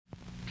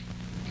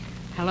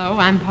Hello,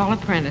 I'm Paula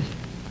Prentiss.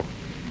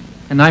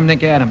 And I'm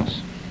Nick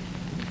Adams.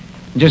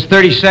 In just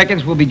 30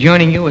 seconds, we'll be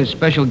joining you as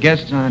special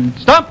guests on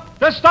Stump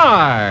the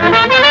Stars.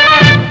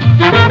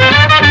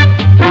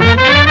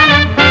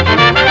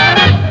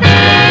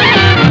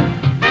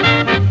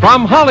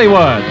 From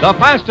Hollywood, the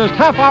fastest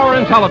half hour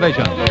in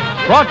television.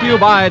 Brought to you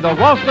by the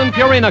Ralston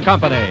Purina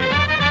Company.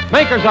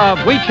 Makers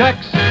of Wheat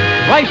Chex,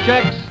 Rice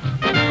Chex,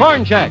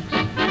 Corn Chex.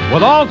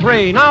 With all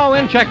three now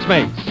in Chex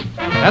Mix.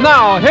 And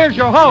now, here's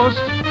your host,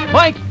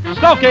 Mike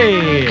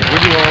Stokey.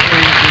 Would you all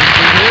please be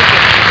seated?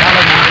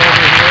 Gentlemen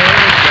over here.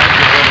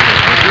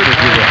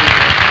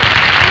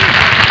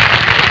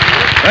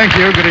 Thank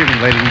you. Good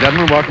evening, ladies and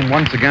gentlemen. Welcome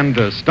once again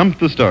to Stump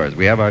the Stars.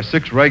 We have our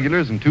 6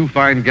 regulars and 2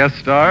 fine guest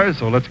stars,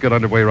 so let's get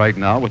underway right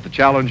now with the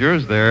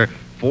challengers. Their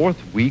 4th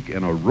week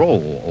in a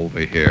row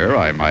over here,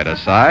 I might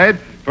aside.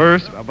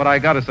 First, but I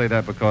got to say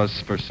that because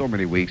for so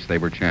many weeks they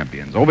were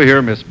champions. Over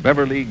here, Miss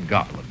Beverly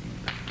Garland.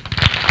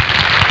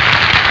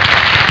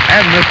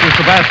 And Mr.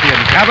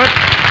 Sebastian Cabot.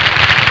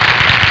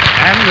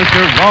 And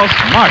Mr. Ross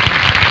Martin.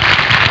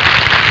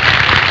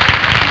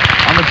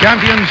 On the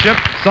championship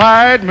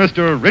side,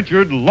 Mr.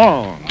 Richard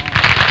Long.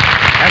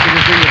 Happy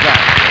to see you back.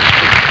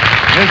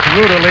 Miss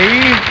Ruta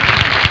Lee.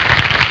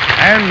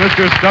 And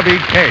Mr. Stubby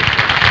Kaye.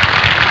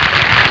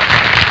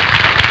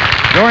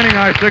 Joining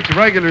our 6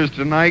 regulars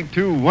tonight,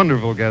 2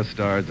 wonderful guest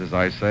stars, as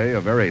I say.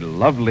 A very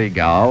lovely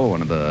gal,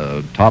 one of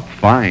the top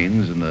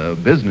finds in the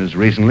business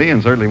recently,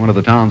 and certainly one of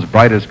the town's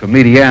brightest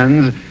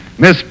comedians,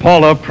 Miss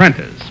Paula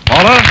Prentiss.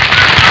 Paula?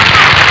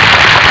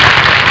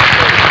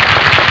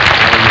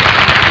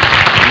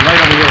 Right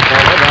over here,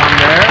 Paula, down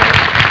there.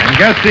 And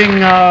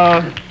guesting,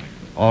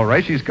 all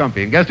right, she's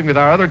comfy. And guesting with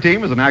our other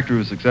team is an actor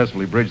who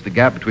successfully bridged the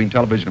gap between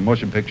television and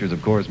motion pictures,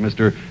 of course,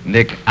 Mr.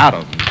 Nick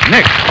Adams.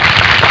 Nick.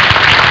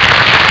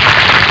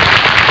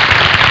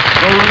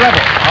 The Rebel.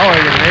 How are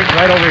you, Nick?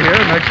 Right over here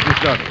next to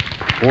Stubby.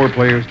 4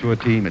 players to a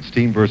team. It's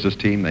team versus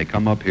team. They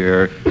come up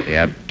here. They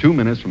have 2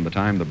 minutes from the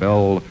time the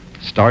bell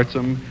starts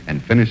them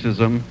and finishes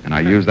them, and I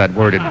use that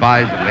word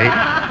advisedly.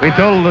 We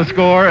total the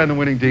score, and the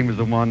winning team is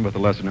the one with the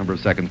lesser number of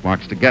seconds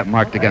marked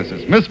against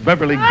us. Miss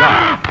Beverly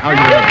Garland. How are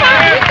you? You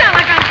sound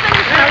like I'm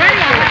singing for the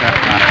radio.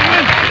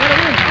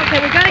 Okay,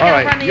 we're going to get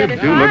over on the other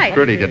side. You do look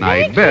pretty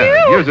tonight. Thank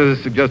you. Yours is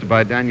suggested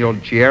by Daniel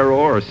Chiero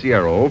or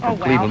Ciero from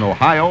Cleveland,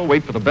 Ohio.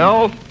 Wait for the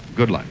bell.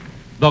 Good luck.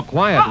 The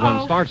quiet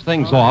one starts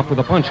things off with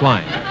a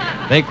punchline.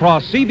 They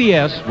cross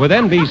CBS with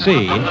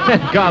NBC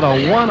and got a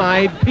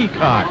one-eyed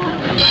peacock.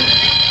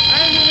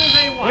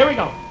 Here we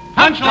go.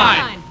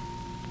 Punchline.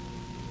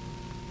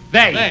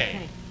 They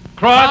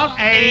crossed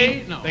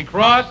They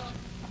crossed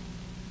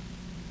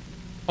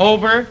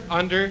over,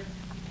 under.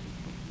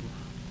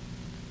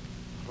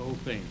 Whole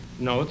thing.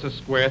 No, it's a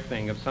square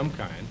thing of some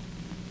kind.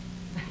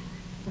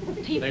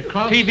 They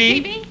crossed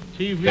TV.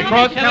 They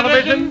crossed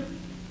television.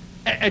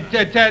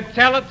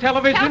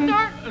 Television.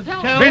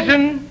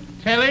 Vision.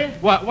 Telly.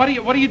 What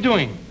are you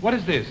doing? What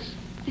is this?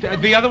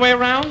 The other way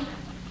around?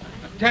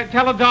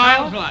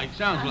 Teledial?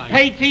 Sounds like.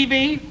 Pay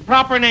TV,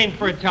 proper name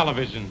for a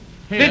television.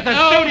 This is a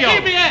studio.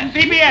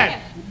 CBS.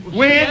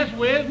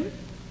 With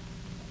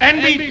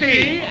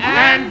NBC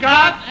and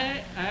got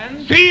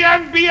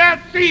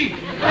CNBSC.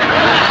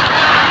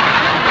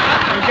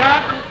 We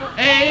got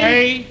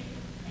a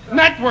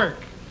network.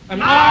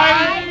 An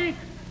eye.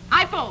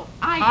 iPhone.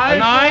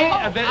 An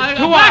eye.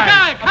 2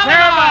 eyes. A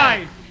pair of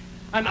eyes.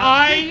 An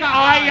eye.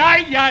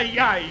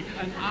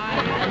 An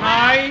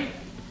eye.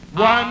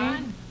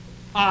 1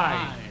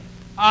 eye.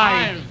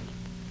 Eyes.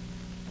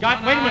 Wait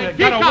a minute.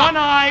 Got a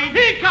one-eyed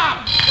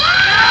peacock.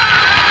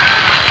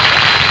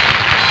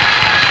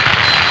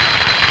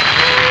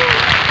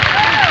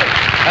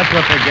 That's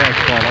what they guessed,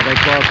 Paula. They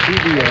crossed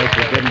CBS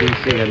with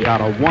NBC and got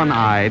a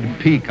one-eyed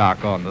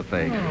peacock on the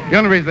thing. The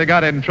only reason they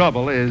got in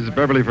trouble is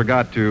Beverly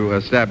forgot to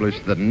establish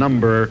the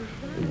number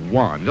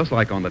 1. Just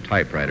like on the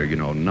typewriter, you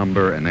know,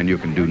 number, and then you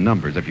can do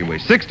numbers if you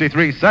wish.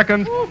 63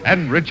 seconds,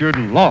 and Richard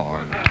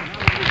Long.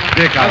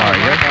 Dick, how are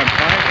you? I'm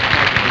fine.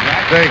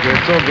 Very good.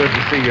 So good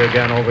to see you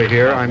again over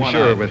here. I'm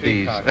sure with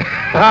these.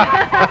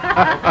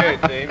 Okay,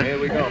 team, here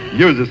we go.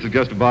 Yours is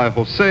suggested by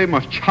Jose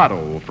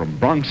Machado from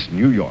Bronx,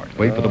 New York.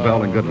 Wait for the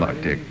bell and good luck,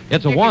 Dick.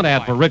 It's a want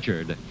ad for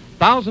Richard.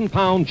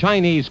 1,000-pound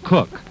Chinese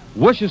cook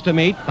wishes to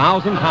meet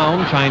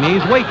 1,000-pound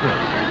Chinese waitress.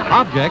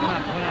 Object,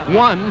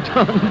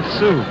 1-ton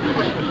soup.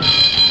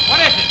 What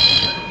is it?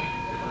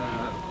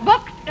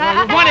 Book.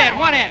 One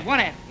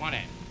ad.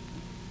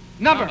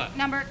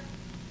 Number.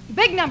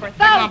 Big number.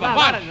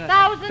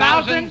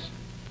 Thousands.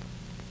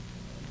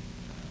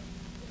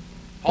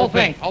 Whole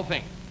thing.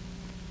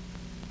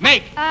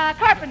 Make.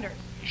 Carpenters.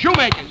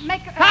 Shoemakers.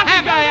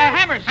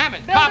 Hammers.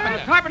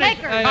 Builders. Carpenters.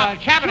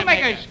 Cabinet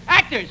Shoemakers.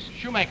 Actors.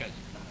 Shoemakers.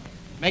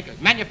 Makers.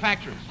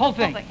 Manufacturers. Whole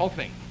thing.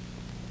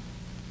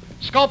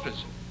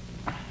 Sculptors.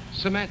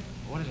 Cement.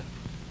 What is it?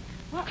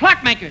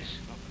 Clockmakers.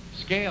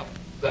 Scale.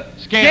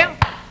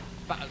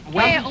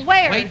 Weighers.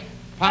 Weight.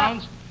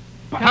 Pounds.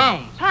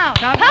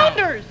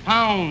 Pounders.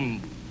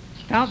 Pound.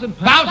 1,000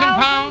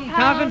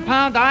 1,000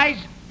 pound eyes.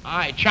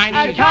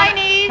 Chinese.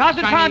 Chinese.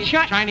 1,000 pound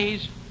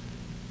Chinese.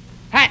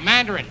 Hat.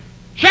 Mandarin.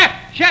 Chef.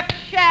 Chef.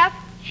 Chef.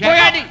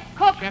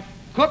 Cook. Chef.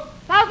 Cook.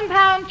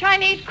 1,000-pound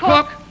Chinese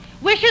cook.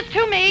 Wishes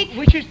to meet.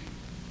 Wishes.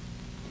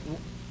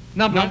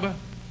 Number.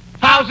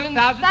 Thousand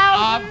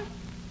pound.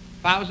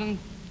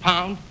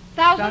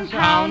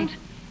 1,000-pound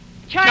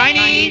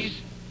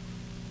Chinese.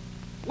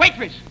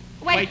 Waitress.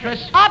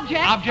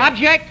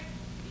 Object.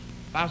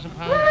 1,000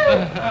 pounds.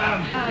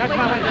 That's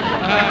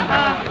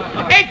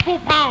my 8 full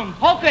pounds.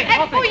 Whole thing.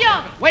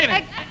 Young. Wait a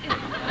minute.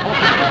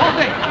 Whole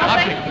thing.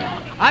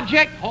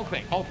 Object. Whole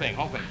thing.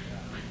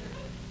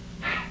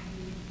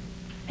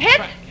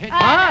 Hit.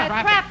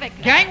 Traffic.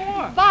 Gang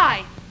war.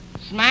 Buy.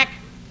 Smack.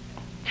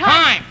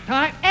 Time.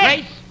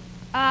 Race.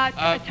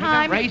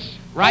 Time. Race.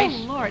 Oh,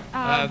 Lord.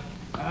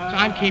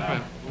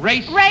 Timekeeper.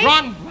 Race. Race.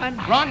 Run.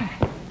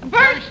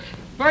 Burst.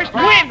 Win.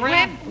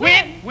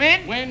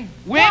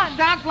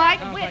 Sounds like.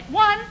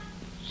 One.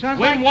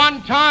 Win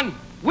 1 ton.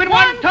 Win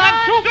 1 ton.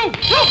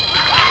 Soup.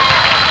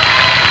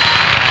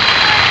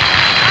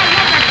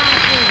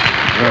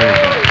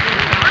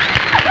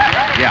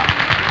 Yeah.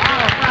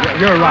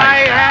 You're right. I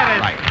had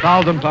it. Right.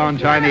 1,000-pound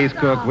Chinese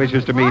cook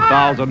wishes to meet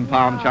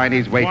 1,000-pound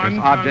Chinese waitress.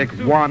 1 ton Object,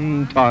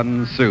 1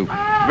 ton soup.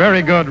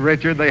 Very good,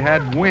 Richard. They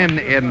had win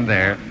in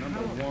there.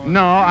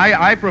 No,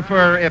 I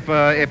prefer if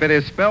it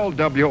is spelled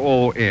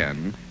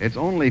W-O-N, it's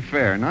only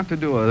fair not to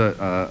do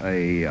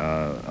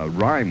a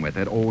rhyme with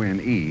it,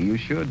 O-N-E. You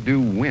should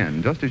do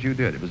win, just as you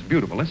did. It was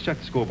beautiful. Let's check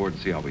the scoreboard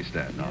and see how we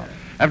stand now.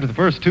 After the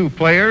first 2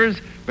 players,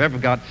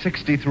 Bev got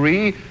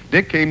 63.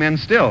 Dick came in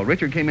still.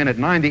 Richard came in at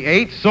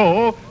 98.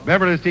 So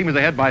Beverly's team is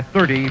ahead by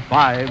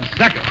 35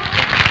 seconds.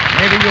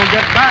 Maybe you'll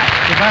get back,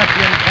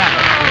 Sebastian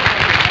Cabot.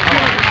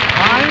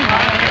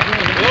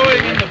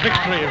 Glowing in the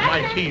victory of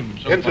my team.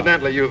 So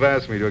Incidentally, you've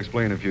asked me to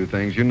explain a few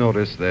things. You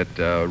notice that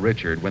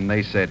Richard, when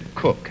they said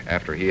cook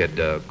after he had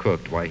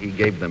cooked, why, he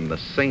gave them the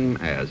same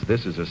as.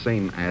 This is the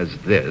same as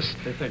this.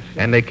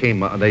 And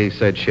they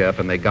said chef,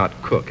 and they got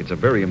cook. It's a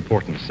very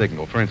important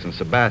signal. For instance,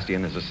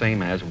 Sebastian is the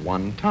same as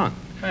 1 ton.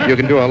 You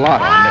can do a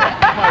lot on this.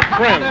 my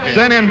friend.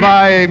 Sent in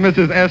by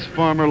Mrs. S.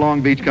 Farmer,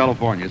 Long Beach,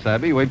 California.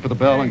 Sabby, wait for the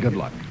bell and good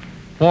luck.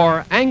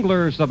 For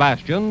angler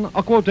Sebastian,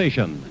 a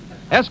quotation.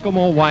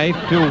 Eskimo wife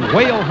to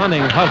whale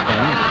hunting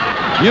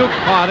husband. You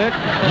caught it,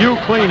 you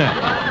clean it.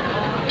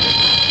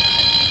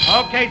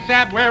 Okay,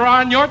 Sab, we're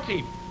on your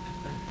team.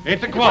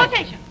 It's a quote.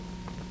 Quotation.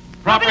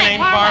 Proper name,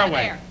 far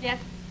away. There. Yes.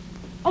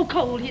 Oh,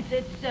 cold. It's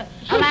Is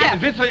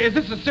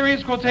this a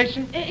serious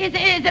quotation? Is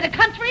it a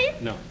country?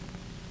 No.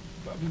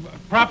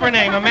 Proper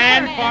name, a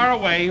man far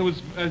away who was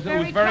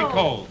very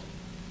cold.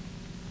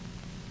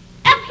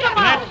 Eskimo.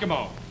 An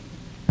Eskimo.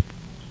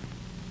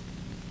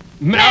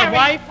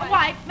 Wife.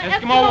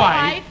 Eskimo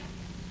wife.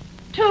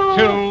 To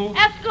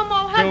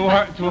Eskimo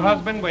husband. To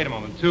husband, wait a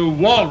moment. To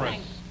walrus.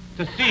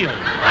 To seal.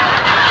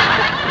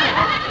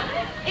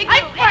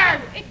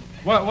 Iceberg.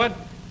 What?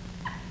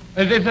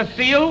 Is this a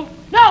seal?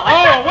 No.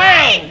 Oh,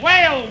 whale.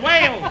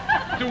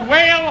 To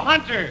whale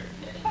hunter.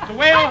 To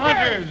whale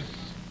hunters.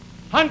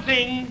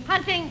 Hunting.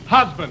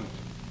 Husband.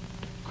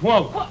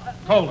 Quote.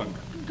 Colon.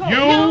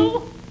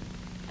 You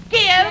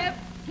give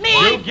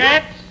me. You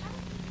get.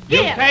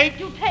 Give. You take.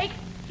 You take.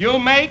 You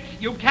make.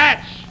 You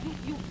catch.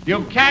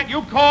 You caught.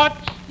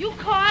 You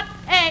caught.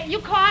 Punch. It. You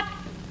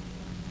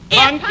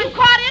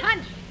caught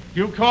it.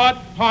 You caught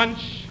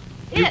punch.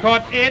 You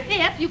caught it.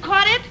 It. You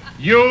caught it.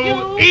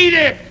 You eat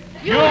it.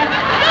 You eat it.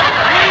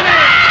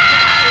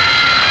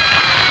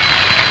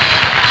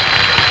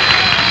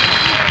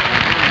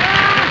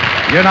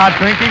 You're not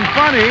thinking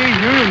funny.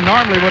 You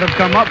normally would have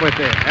come up with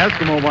it.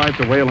 Eskimo wife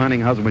to whale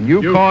hunting husband.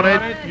 You caught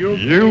it.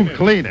 You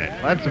clean it.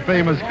 That's a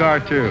famous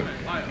cartoon.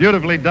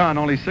 Beautifully done.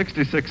 Only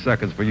 66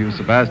 seconds for you,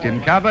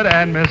 Sebastian Cabot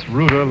and Miss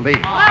Ruta Lee.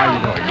 How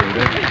you doing,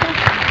 Ruta?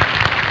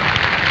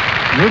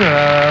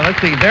 Ruta, let's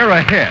see, they're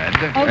ahead.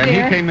 And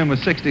he came in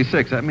with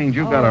 66. That means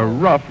you've got a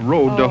rough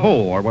road to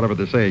hoe, or whatever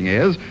the saying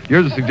is.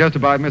 Yours is suggested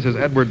by Mrs.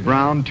 Edward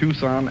Brown,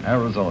 Tucson,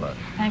 Arizona.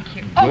 Thank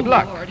you. Good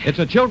luck. Lord. It's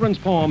a children's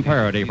poem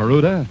parody for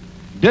Ruta.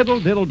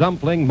 Diddle, diddle,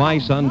 dumpling, my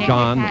son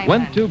John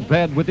went to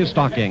bed with his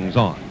stockings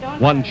on.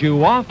 One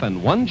shoe off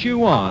and one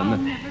shoe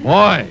on.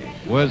 Boy,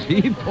 was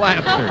he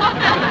plastered.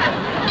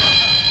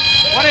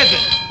 What is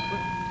it?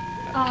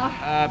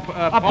 A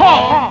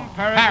poem.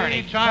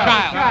 Parody.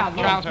 Child.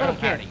 Little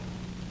parody.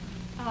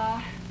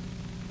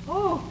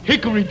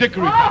 Hickory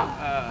dickory.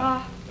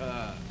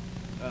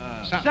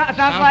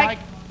 Sounds like.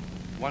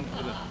 One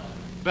for the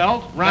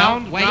belt,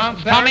 round, waist, round,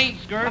 tummy,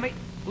 skirt, tummy,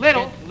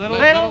 little, middle,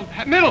 riddle,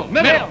 little,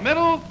 diddle,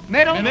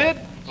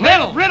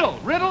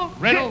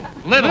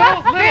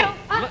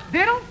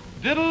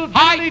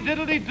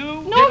 diddly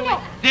doo, No.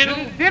 diddle,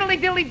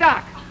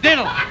 dock.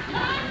 diddle,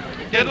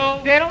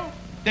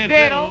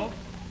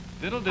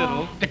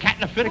 Diddle. the cat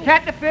and the fiddle,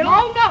 Cat the fiddle.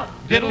 No.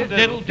 diddle,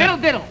 Diddle.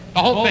 the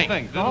whole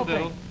thing,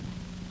 diddle.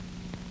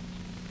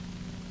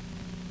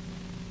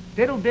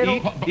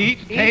 Diddle. Eat,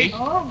 taste,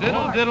 Oh,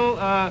 Lord. diddle,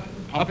 a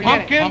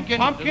pumpkin,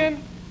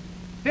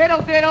 Diddle.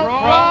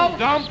 roll,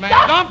 dump,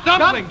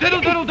 dumpling,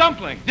 diddle,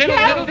 dumpling,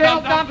 diddle,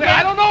 dumpling.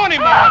 I don't know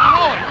anymore.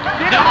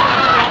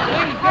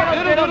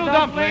 Diddle,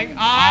 dumpling.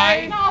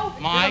 I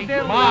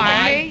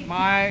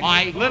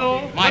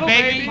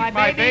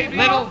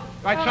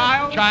My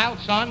child,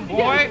 son,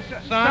 Boy,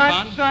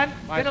 son,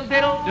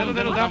 diddle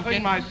diddle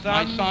dumpling, my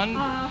son. My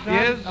son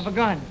is Of a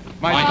gun.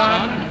 my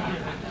son.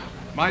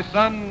 My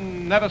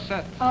son never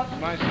sets.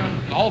 My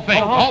son. The whole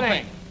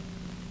thing.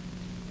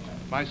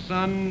 My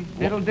son.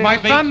 Diddle, diddle. My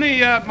son,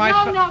 my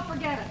son. No,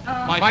 forget it.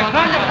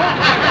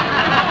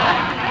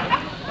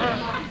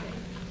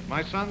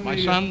 My son. My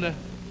son, the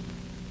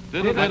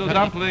diddle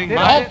dumpling. The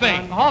whole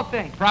thing. The whole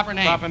thing. Proper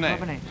name. Proper name.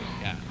 Proper name.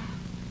 Yeah.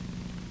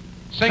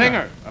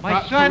 Singer.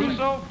 My son,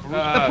 Caruso?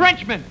 the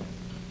Frenchman.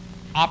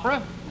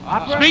 Opera.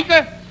 Opera.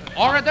 Speaker.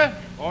 Orator.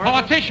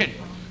 Politician.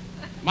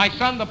 My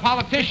son, the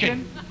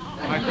politician.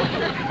 My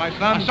My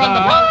son, son,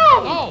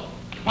 the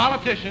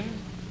politician.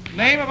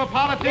 Name of a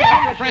politician.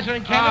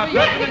 President Kennedy.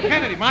 President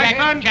Kennedy. My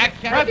son, Jack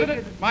Kennedy.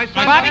 President. My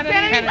son, Bobby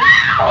Kennedy.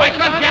 My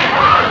son, Jack.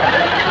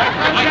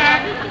 My son,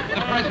 Jack.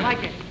 The president.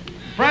 Like it.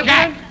 President.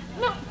 Jack.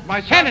 My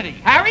son, Kennedy.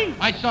 Harry?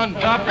 My son.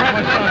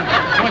 President.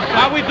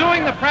 Are we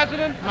doing the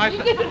president? My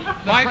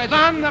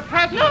son, the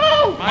president.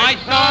 No! My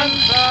son,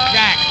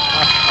 Jack.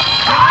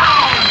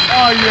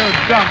 Oh, you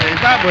dummies.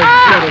 That was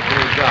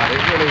beautifully done.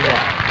 It really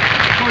was.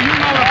 So you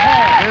know the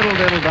poem.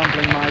 Diddle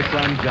dumpling, my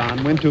son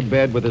John went to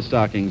bed with his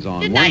stockings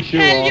on. Didn't one I shoe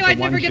tell you off I'd and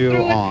never one get shoe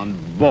through it?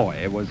 on.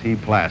 Boy, was he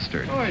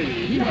plastered.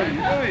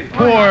 Oi.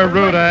 Poor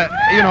Ruta.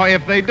 You know,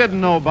 if they didn't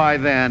know by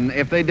then,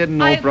 if they didn't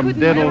know I from couldn't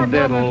diddle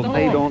remember diddle, the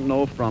they whole. don't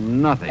know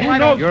from nothing. Who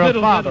knows You're a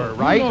diddle father, diddle?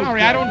 right?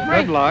 Sorry, I don't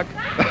drink. Good luck.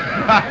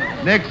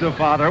 Nick's a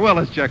father. Well,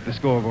 let's check the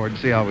scoreboard and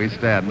see how we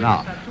stand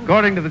now.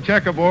 According to the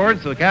checkerboard,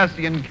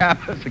 Sebastian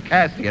Cabot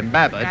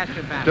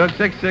took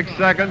 66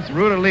 seconds.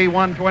 Ruta Lee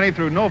 120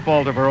 through no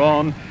fault of her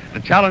own. The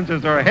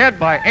challengers are ahead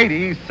by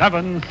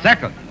 87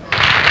 seconds.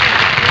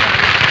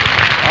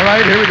 All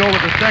right, here we go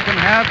with the second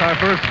half. Our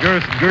first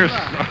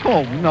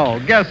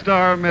guest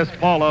star, Miss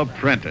Paula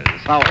Prentiss.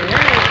 How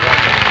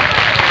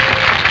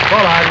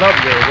Well, I love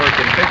your work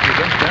in pictures.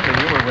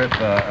 Incidentally, you were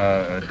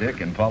with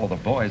Dick and Follow the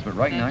Boys, but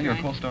right now you're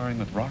co-starring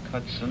with Rock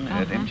Hudson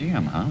at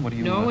MGM, huh? What do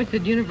you... No, it's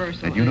at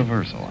Universal. At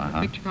Universal,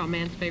 A picture called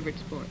Man's Favorite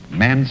Sport.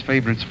 Man's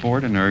favorite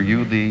sport, and are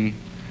you the...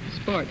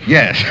 Sport.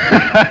 Yes.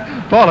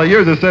 Paula,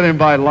 yours is sent in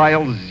by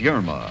Lyle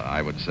Zierma,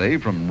 I would say,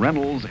 from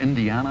Reynolds,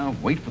 Indiana.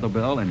 Wait for the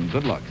bell, and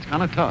good luck. It's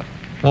kind of tough.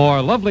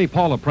 For lovely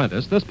Paula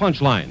Prentiss, this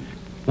punchline.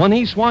 When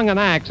he swung an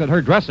axe at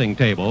her dressing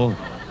table,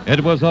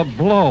 it was a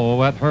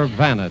blow at her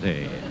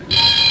vanity.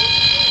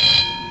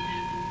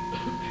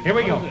 Here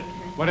we go.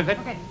 What is it?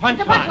 Okay.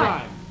 Punchline.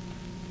 Punchline.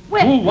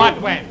 When? Who,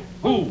 what, when?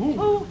 Who?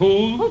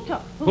 Who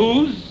took?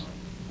 Whose?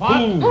 What?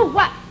 Who,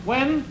 what?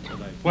 When?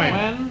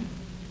 When?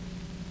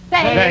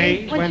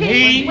 They. When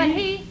he- When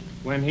he.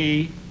 When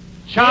he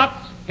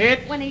chops,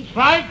 hits, When he-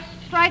 strikes,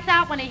 Strikes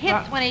out, when he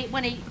hits, when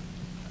he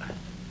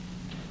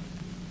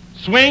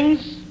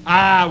swings.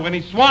 When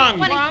he swung.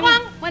 When he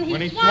swung. When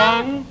he swung.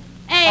 swung.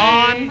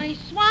 And. On. When he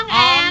swung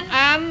On.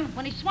 and.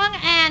 When he swung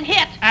and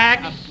hit.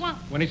 Axe. When he swung.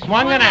 When he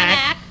swung an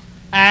axe.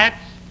 At.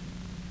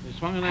 He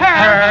swung an Her.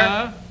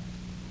 axe.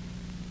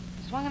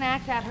 Swung an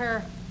axe at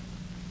her.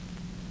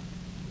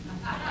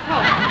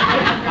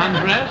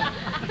 Undressed.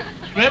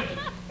 Stripped.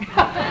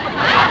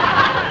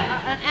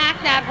 An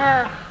axe at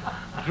her.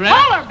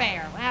 Dressed. Polar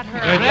bear at her.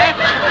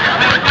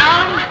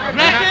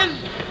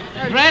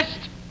 Dressed.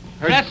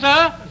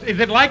 Dresser. Is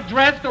it like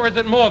dressed or is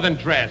it more than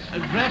dressed?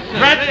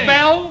 Dress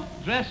bell.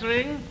 Dress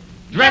ring.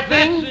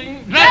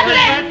 Dressing.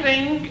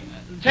 Dressing.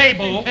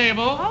 Table.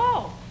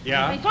 Oh. When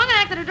Yeah. he swung an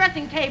axe at her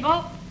dressing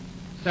table.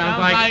 Sounds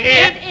like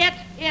It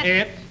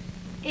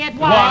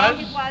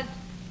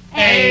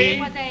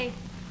was a. a-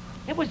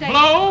 It was a.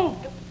 blow.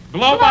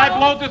 Blow by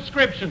blow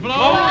description.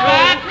 Blow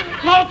that.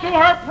 Blow to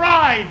her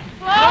pride.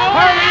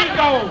 Her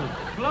ego.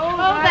 Blow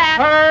that.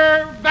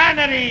 Her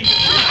vanity.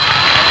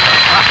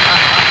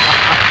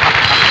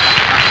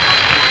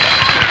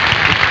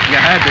 You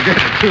had to get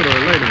it sooner or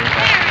later.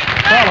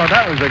 Paula,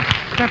 that was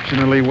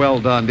exceptionally well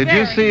done. Did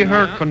you see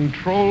her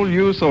control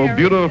you so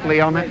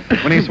beautifully on that?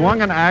 When he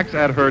swung an axe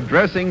at her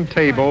dressing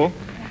table,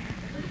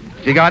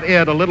 she got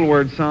it. A little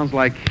word sounds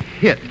like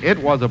hit. It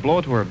was a blow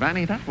to her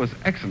vanity. That was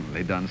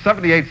excellently done.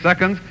 78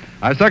 seconds.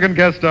 Our second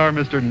guest star,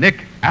 Mr.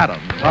 Nick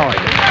Adams. How are you?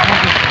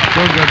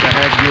 So good to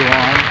have you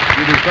on.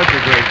 You do such a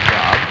great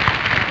job.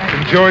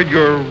 Enjoyed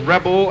your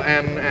Rebel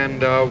and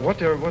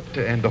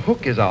the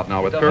Hook is out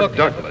now with Kirk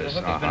Douglas.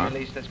 The Hook has been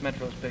released. That's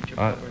Metro's picture.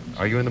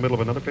 Are you in the middle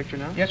of another picture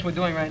now? Yes, we're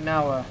doing right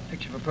now a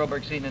picture for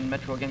Proberg scene in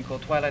Metro again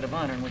called Twilight of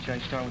Honor, in which I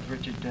star with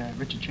Richard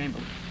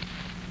Chamberlain,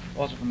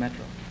 also from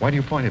Metro. Why do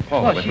you point at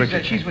Paula Well, with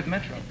Richard? she's with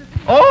Metro.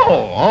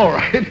 Oh, all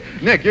right.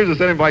 Nick, here's a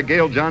sent in by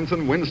Gail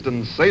Johnson,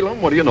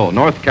 Winston-Salem. What do you know?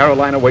 North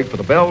Carolina, wait for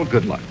the bell.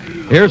 Good luck.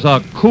 Here's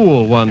a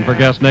cool one for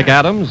guest Nick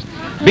Adams.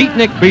 Beat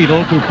Nick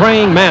Beadle to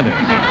Praying Mantis.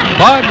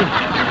 Bud,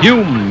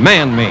 you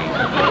man me.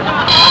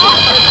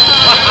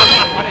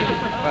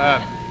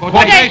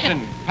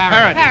 Quotation.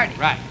 Parody.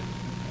 Right.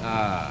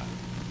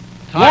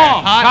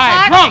 Long.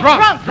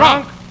 Tired.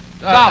 Drunk.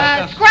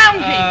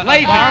 Scroungy.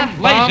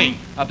 Lazy.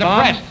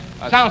 Depressed.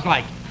 Sounds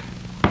like.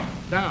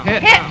 Down.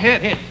 Hit.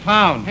 Hit.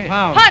 Pound.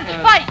 Pound. Punch,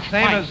 fight.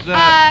 Same as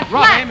slap.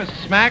 same as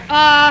smack.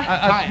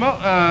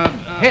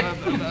 Hit.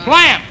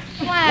 Slam.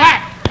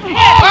 Slap.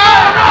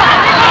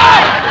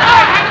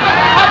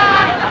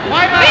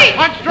 Beat.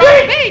 Punch,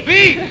 strike.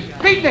 Beat.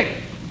 Beatnik.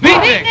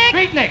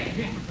 Beatnik.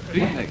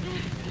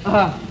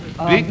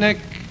 Beatnik.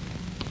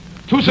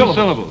 Two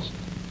syllables.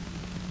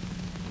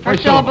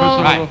 First syllable.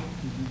 Right.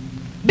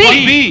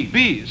 B.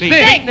 B. Stick.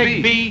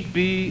 Beatnik. B.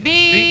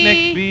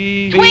 Beatnik.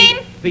 B. Tween.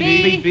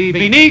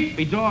 Beneath.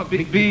 Be dog.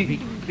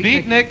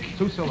 Beatnik.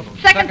 Two syllables.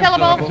 Second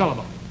syllable.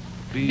 Syllable.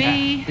 B.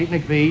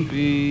 Beatnik. B.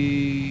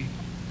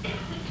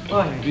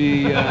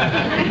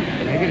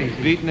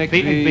 Beatnik.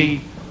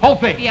 B. Whole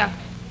thing. Yeah.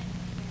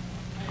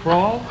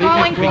 Crawl.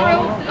 Crawling through.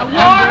 A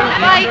war.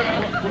 Fight.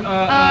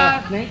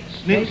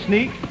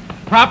 Sneak.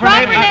 Proper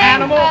name.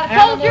 Animal.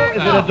 Soldier.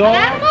 Is it a dog?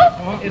 An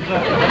animal? It's a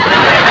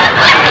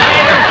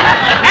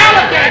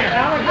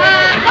Alligator.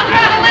 Some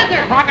kind of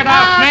lizard.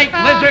 Crocodile, snake,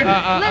 lizard.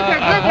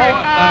 Lizard.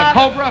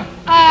 Cobra.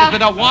 Is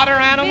it a water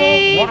animal?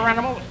 bee. Water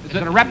animal? Is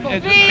it a reptile?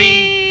 Is it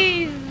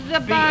Bee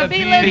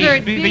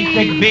lizard.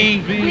 Beatnik bee.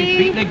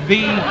 Beatnik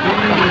bee. A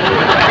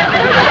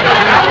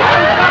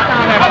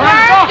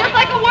worm, just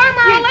like a worm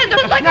or a lizard.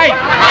 Just like a Snake.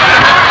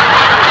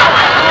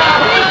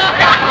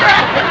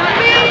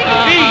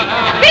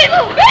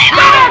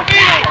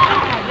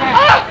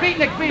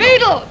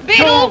 Beetle.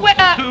 Beetle.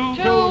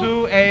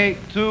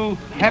 To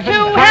heaven.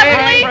 To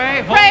heavenly.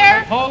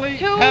 Prayer. Holy.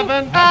 To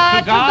Heaven. to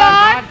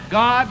God.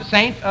 God.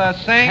 Saint.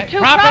 Saint. To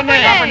proper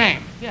name. Proper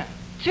name. Yeah.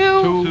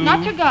 To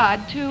not to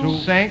God. To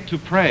saint. To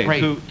pray.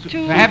 To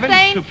heaven.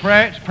 saint. To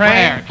pray.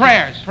 Prayers.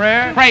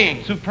 Prayer.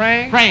 Praying. To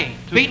praying. Praying.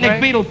 To Beatnik pray.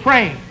 beetle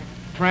praying.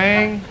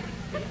 Praying.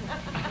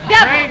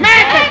 Yes.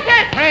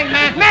 Mantis. Praying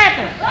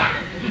mantis.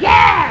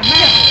 Yeah.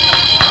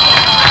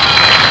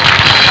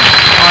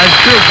 Oh, it's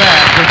too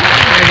bad.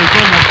 There's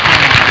so much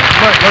fun.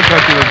 Look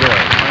what you were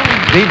doing.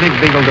 Beatnik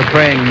beetle to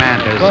praying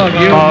mantis. Bug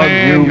you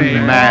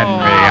mad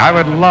me. I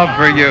would love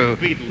for you.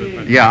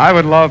 Yeah, I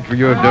would love for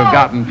you to have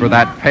gotten for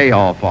that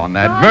payoff on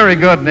that. Very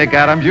good, Nick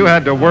Adams. You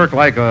had to work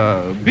like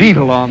a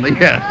beetle on the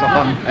yes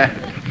on that.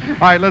 All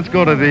right, let's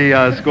go to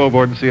the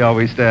scoreboard and see how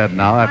we stand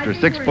now. After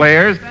 6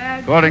 players,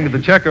 according to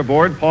the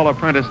checkerboard, Paula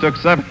Prentiss took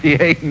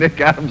 78,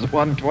 Nick Adams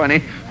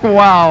 120.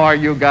 Wow, are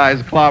you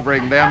guys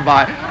clobbering them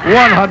by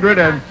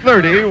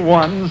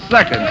 131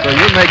 seconds. So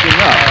you're making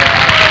up.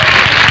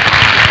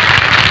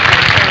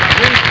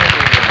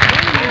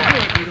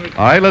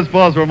 All right, let's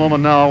pause for a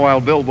moment now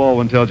while Bill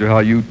Baldwin tells you how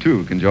you,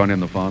 too, can join in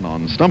the fun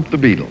on Stump the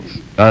Beatles.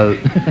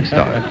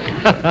 Start.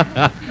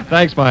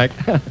 Thanks, Mike.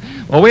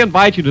 Well, we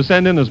invite you to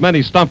send in as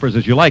many stumpers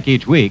as you like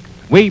each week.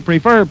 We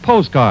prefer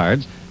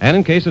postcards, and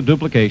in case of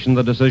duplication,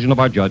 the decision of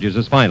our judges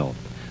is final.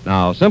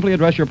 Now, simply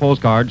address your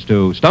postcards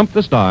to Stump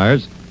the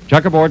Stars,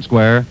 Checkerboard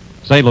Square,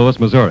 St. Louis,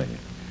 Missouri.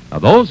 Now,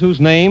 those whose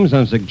names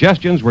and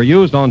suggestions were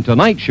used on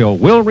tonight's show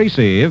will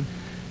receive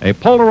a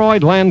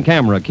Polaroid land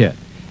camera kit,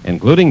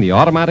 including the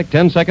automatic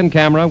 10-second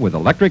camera with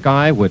electric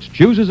eye which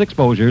chooses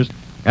exposures,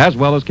 as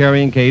well as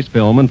carrying case,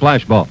 film, and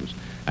flash bulbs,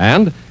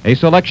 and a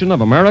selection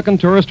of American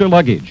Tourister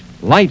luggage,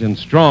 light and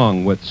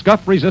strong with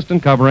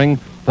scuff-resistant covering,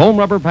 foam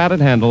rubber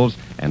padded handles,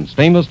 and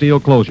stainless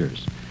steel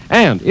closures.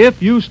 And if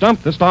you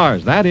stump the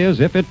stars, that is,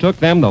 if it took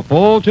them the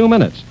full 2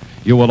 minutes,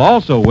 you will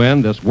also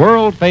win this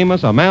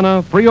world-famous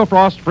Amana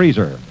Frio-Frost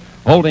freezer,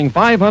 holding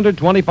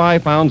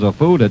 525 pounds of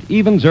food at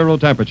even zero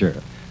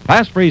temperature,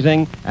 past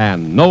freezing,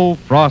 and no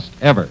frost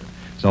ever.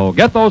 So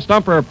get those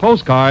stumper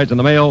postcards in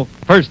the mail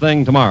first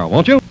thing tomorrow,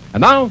 won't you?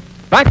 And now,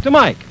 back to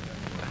Mike.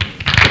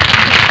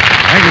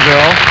 Thank you,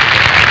 Bill.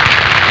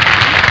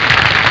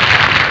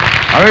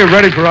 Are we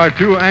ready for our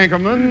 2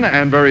 anchormen?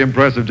 And very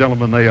impressive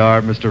gentlemen they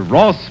are. Mr.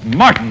 Ross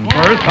Martin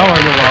first. How are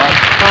you, Ross?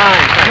 Fine.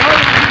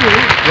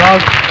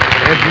 Ross,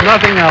 if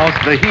nothing else,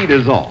 the heat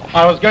is off.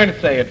 I was going to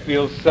say, it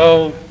feels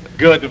so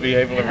good to be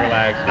able to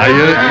relax. Now,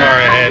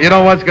 you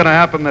know what's going to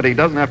happen? That he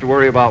doesn't have to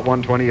worry about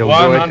 120. He'll do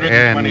it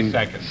 120 in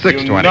seconds.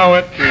 620. You know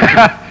it.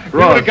 We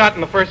would Ross. have gotten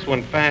the first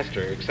one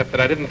faster, except that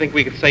I didn't think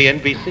we could say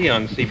NBC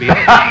on CBS.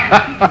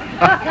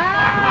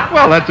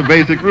 Well, that's a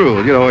basic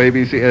rule. You know,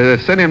 ABC.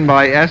 Sent in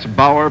by S.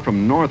 Bauer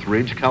from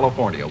Northridge,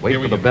 California. Wait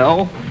for the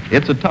bell.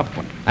 It's a tough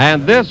one.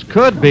 And this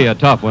could be a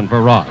tough one for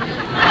Ross.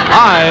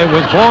 I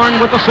was born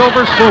with a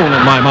silver spoon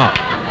in my mouth.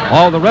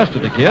 All the rest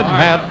of the kids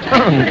had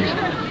tongues.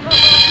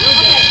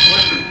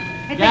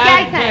 It's a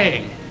gag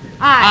thing.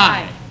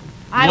 I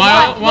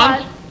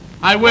was.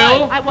 I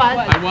will. I was.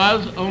 I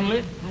was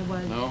only. I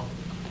was. No.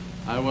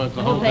 I was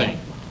the whole thing.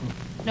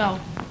 No.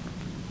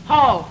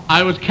 Haul.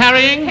 I was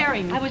carrying.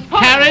 Carrying. I was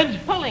pulling.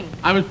 Carried. Pulling.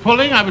 I was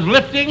pulling. I was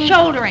lifting.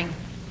 Shouldering.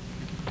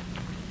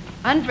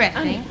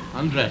 Undressing.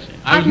 Undressing.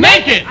 I was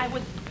naked. I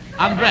was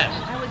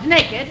Undressed. I was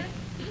naked.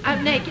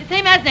 I'm naked.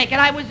 Same as naked.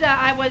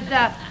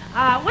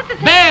 what's the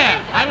same?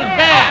 Bare. I was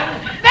bare.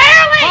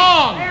 Barely.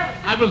 Born.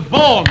 I was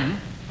born.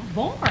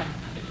 Born.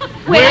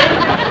 With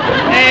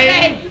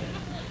a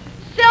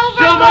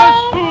silver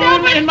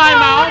spoon in my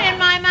mouth. In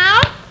my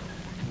mouth.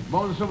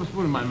 Born with a silver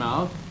spoon in my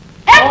mouth.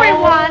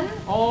 Everyone.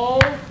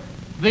 All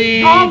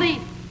the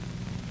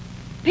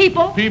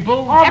People.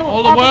 People.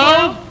 All the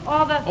world.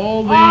 All the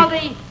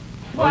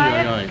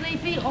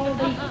sleepy.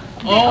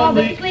 All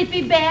the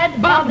sleepy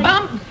bed.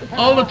 Bums.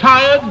 All the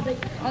tired. All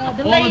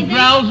the All lazy. the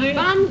drowsy.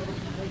 Bums.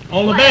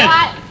 All the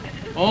beds.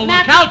 All the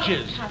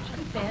couches.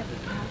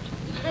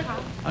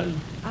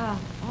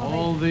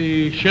 All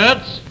the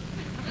shirts.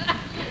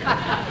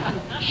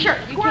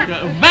 Shirts.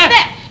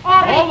 Vests.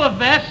 All the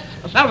vests.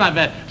 Sounds like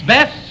vests.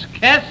 Vests,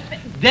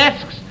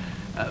 desks.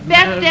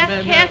 Nests.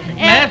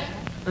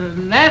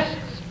 Vests.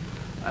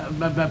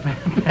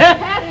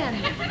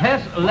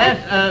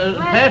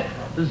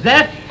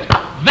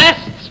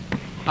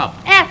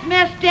 Ass,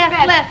 mess,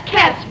 death, less,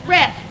 cats,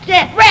 rest,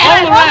 death. All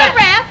the rest.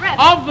 Rest.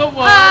 Of the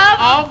world.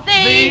 Of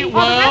the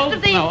world.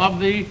 Of the No, of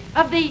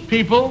the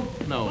people.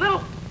 No.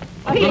 little.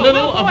 Of the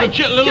little, of the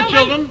little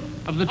children.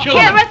 Of the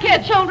children.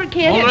 Kids. All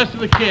the rest of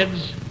the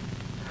kids.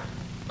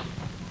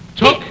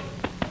 Took.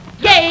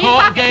 Gay.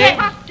 Caught, gay.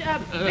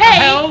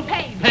 Held.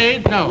 Paid.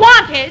 Paid. No.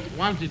 Wanted.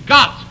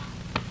 Got.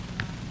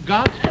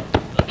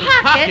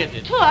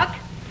 Pocketed. Took.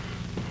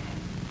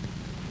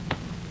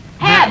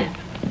 Had.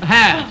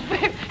 Hadn't.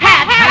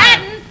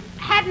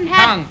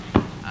 Tongue.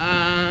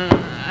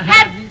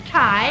 Hadn't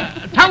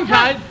tied. Tongue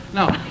tied.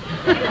 No.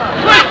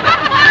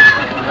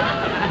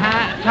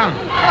 Tongue.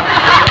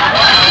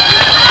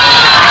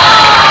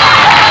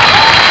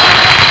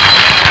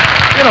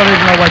 You don't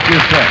even know what you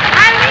said.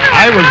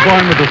 I was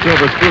born with a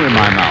silver spoon in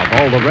my mouth.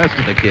 All the rest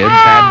of the kids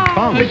had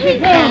tongues.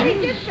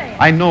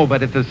 I know,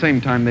 but at the same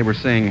time they were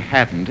saying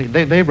hadn't.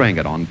 They rang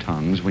it on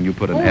tongues when you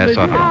put an S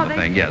on the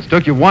thing. Yes,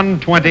 took you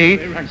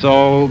 120.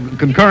 So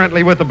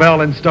concurrently with the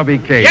bell and Stubby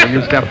Kaye, when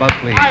you step up,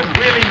 please. I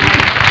really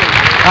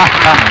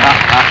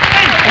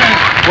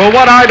Well,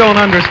 what I don't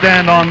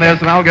understand on this,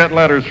 and I'll get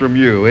letters from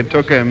you, it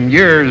took him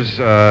years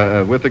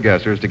with the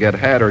guessers to get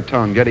hat or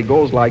tongue. Yet he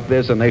goes like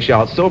this, and they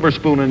shout, silver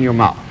spoon in your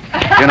mouth.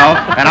 You know?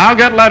 And I'll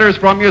get letters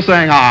from you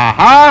saying,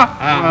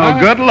 Well,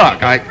 good luck.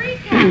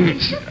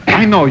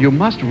 I know, you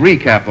must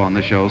recap on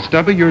the show.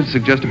 Stubby, you're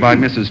suggested by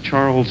Mrs.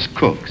 Charles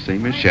Cook,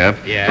 same as chef,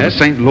 from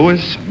St.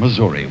 Louis,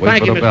 Missouri. Wait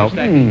Thank for you, the bell. Mr.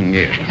 Stackey.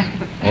 Yes.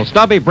 Well,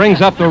 Stubby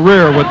brings up the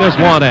rear with this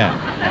want ad.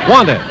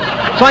 Wanted.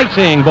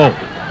 Sightseeing boat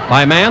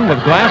by man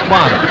with glass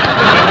bottom.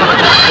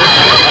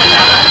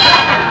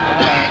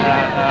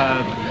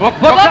 Book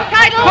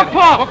title. Book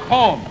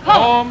poem.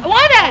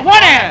 One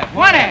ad.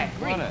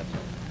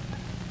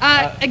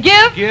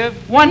 Give.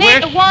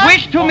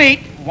 Wish to meet.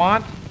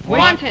 Wanted.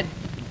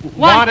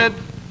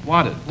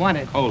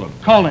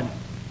 Colon.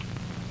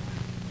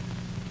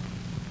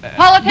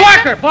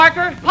 Politician.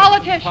 Barker.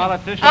 Politician.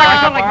 Politician.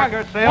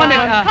 Congressman.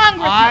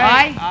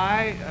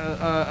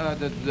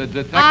 The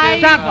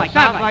detective.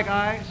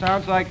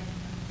 Sounds like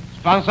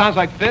Sounds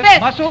like fist.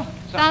 Muscle.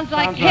 Sounds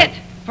like hit.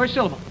 First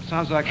syllable.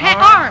 Sounds like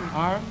Arm.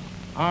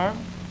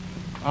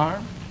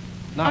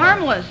 No.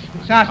 Armless.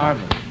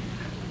 Armless.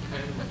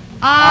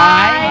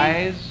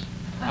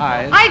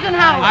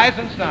 Eisenhower.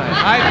 Eisenstein.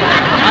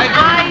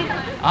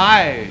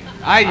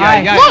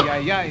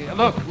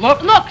 Look.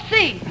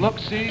 See. Look,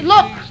 see.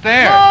 Look.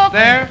 Stare.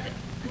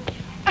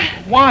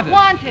 Wanted.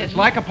 It's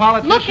like a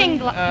politician. Looking.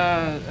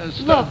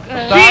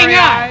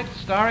 Starry-eyed.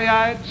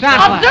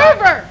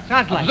 Observer.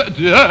 Sounds like.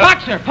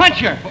 Boxer.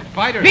 Puncher.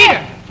 Fighter.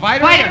 Beater.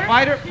 Fighter.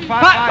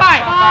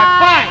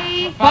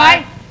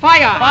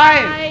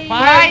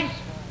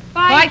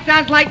 Five.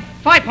 Sounds like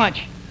five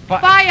punch.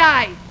 Five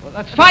eyes. Well,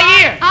 that's five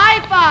ears. Eye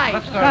five.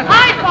 Let's start.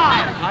 High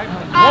five.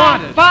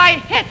 Wanted.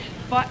 Five hits.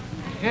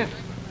 Hit.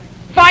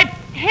 Five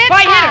hit.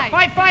 Five hitter.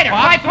 Five fighter.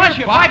 Five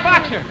puncher. Five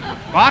boxer.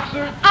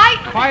 Boxer.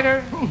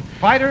 Fighter.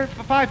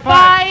 Fight.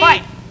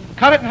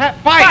 Cut it in half.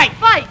 Fight.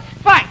 Fight.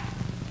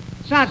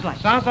 Sounds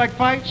like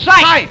fight.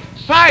 Sight.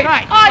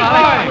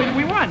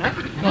 We won, huh?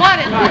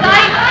 Wanted.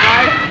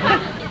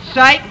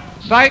 Sight.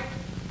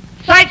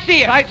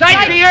 Sightseer.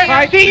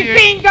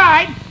 Seeing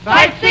guide.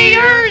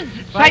 Sightseers.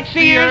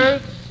 Sightseeing.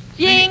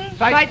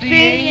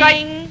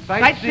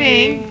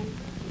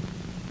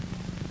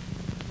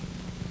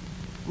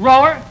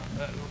 Rower.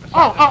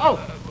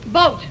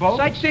 Boat.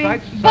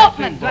 Sightseeing.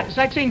 Boatman.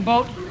 Sightseeing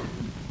boat.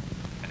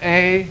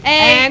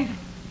 And.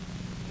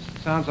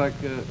 Sounds like.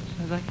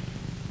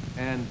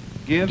 And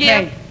give.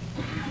 Give.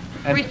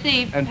 And,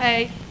 Receive. and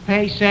Pay.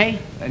 Pay. Say.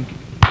 And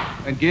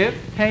give.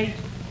 Pay.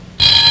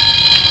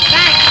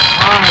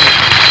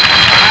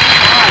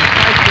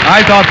 I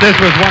thought this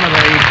was one of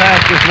the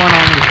fastest one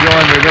on the show,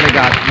 and we really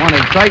got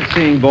wanted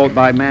sightseeing boat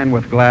by man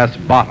with glass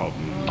bottle.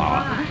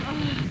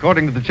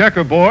 According to the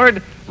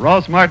checkerboard,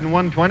 Ross Martin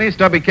 120,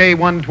 Stubby Kaye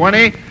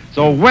 120.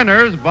 So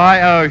winners by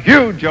a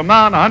huge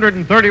amount,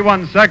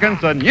 131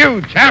 seconds, a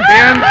new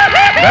champion,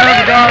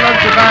 Beverly Garland,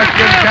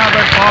 Sebastian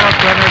Cabot, Paula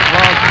Prentiss,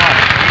 Ross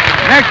Martin.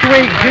 Next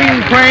week,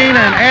 Gene Crane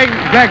and Ed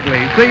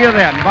Begley. See you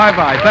then.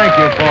 Bye-bye. Thank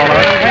you,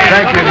 Paula.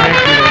 Thank you, Nick.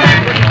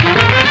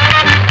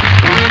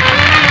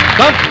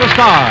 Stump the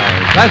Stars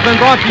has been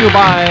brought to you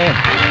by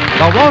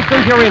the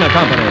Ralston Purina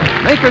Company,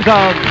 makers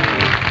of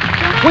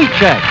wheat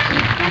checks,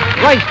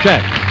 rice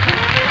checks,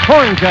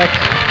 corn checks,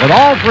 with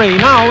all three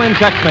now in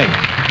check mix.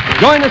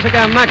 Join us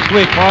again next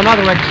week for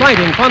another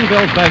exciting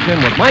fun-filled session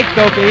with Mike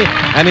Stokey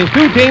and his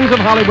two teams of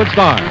Hollywood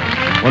stars,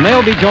 when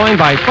they'll be joined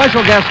by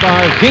special guest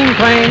stars Gene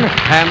Crane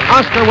and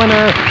Oscar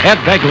winner Ed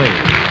Begley.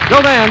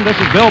 Till then, this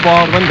is Bill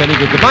Baldwin bidding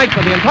you good night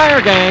for the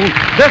entire gang.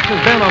 This has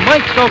been a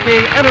Mike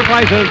Stokey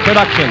Enterprises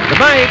production.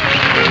 Good night.